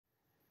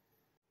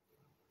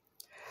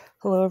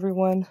Hello,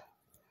 everyone.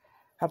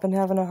 I've been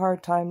having a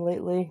hard time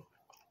lately.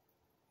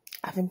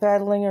 I've been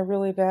battling a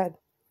really bad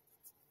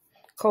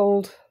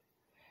cold.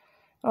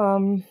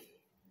 I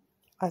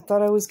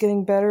thought I was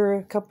getting better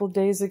a couple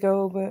days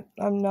ago, but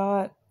I'm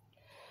not.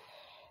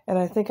 And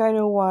I think I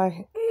know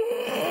why.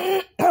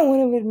 I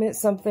want to admit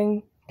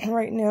something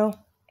right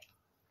now.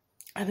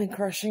 I've been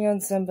crushing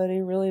on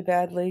somebody really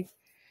badly.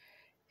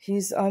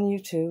 He's on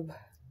YouTube.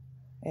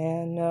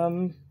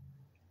 And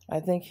I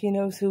think he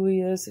knows who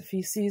he is. If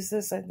he sees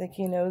this, I think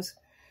he knows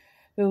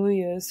who he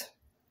is.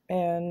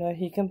 And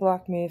he can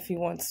block me if he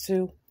wants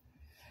to.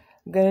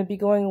 I'm going to be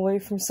going away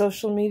from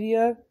social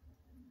media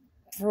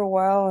for a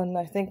while, and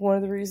I think one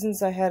of the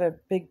reasons I had a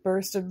big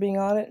burst of being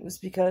on it was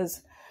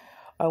because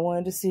I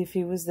wanted to see if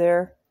he was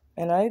there.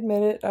 And I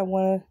admit it, I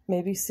wanted to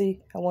maybe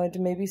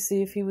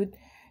see if he would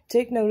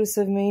take notice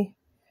of me,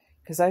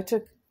 because I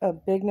took a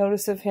big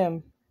notice of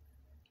him.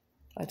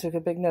 I took a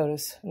big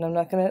notice, and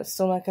I'm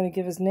still not gonna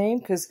give his name,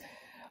 because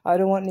I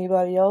don't want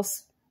anybody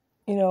else,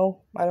 I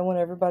don't want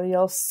everybody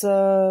else,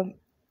 I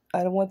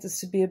don't want this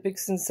to be a big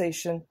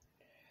sensation.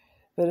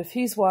 But if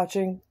he's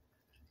watching,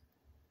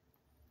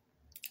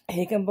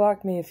 he can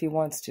block me if he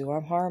wants to.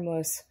 I'm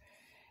harmless,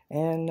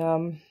 and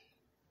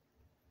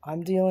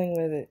I'm dealing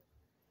with it.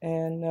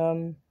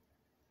 And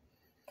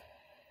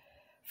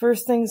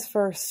first things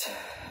first,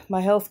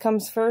 my health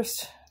comes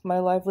first, my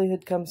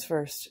livelihood comes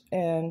first.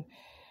 And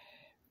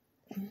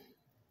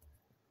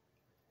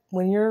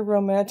when you're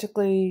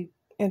romantically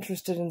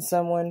interested in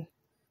someone,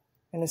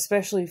 and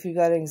especially if you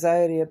got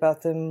anxiety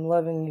about them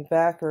loving you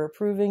back or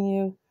approving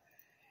you,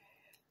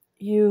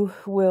 you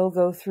will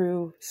go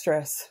through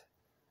stress.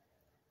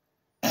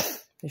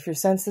 If you're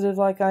sensitive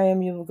like I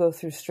am, you will go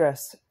through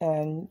stress,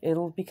 and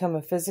it'll become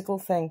a physical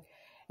thing,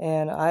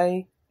 and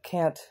I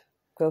can't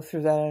go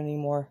through that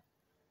anymore.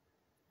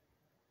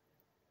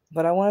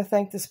 But I want to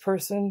thank this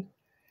person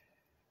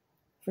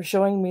for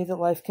showing me that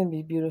life can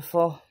be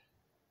beautiful.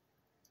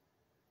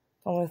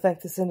 I want to thank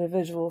this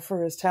individual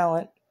for his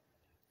talent,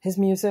 his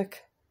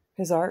music,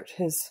 his art,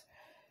 his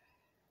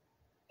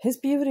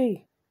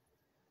beauty.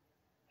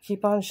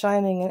 Keep on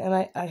shining,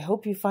 and I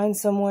hope you find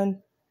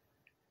someone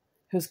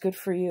who's good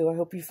for you. I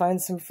hope you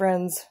find some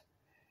friends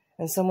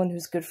and someone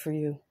who's good for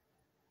you.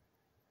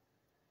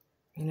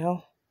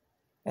 And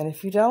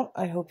if you don't,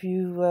 I hope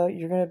you're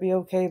going to be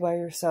okay by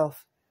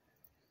yourself.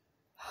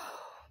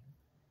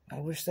 I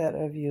wish that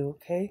of you,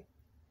 okay?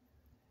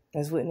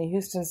 As Whitney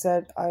Houston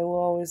said, I will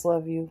always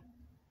love you.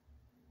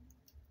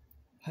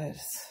 But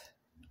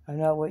I'm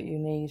not what you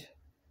need.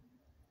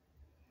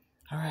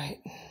 All right.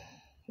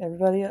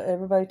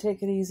 Everybody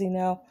take it easy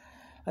now.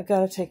 I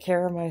gotta take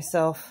care of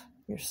myself.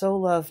 You're so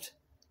loved.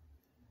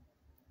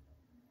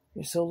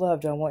 You're so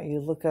loved. I want you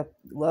to look up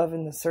love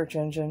in the search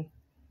engine.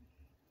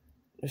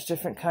 There's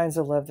different kinds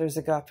of love. There's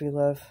agape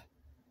love.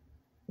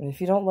 And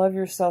if you don't love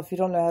yourself, you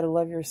don't know how to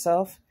love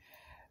yourself,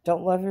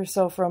 don't love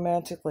yourself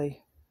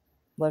romantically.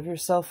 Love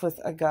yourself with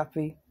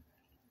agape.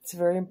 It's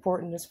very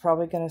important. It's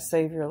probably going to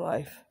save your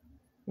life.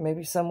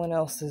 Maybe someone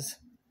else's.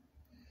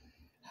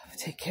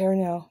 Take care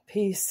now.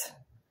 Peace.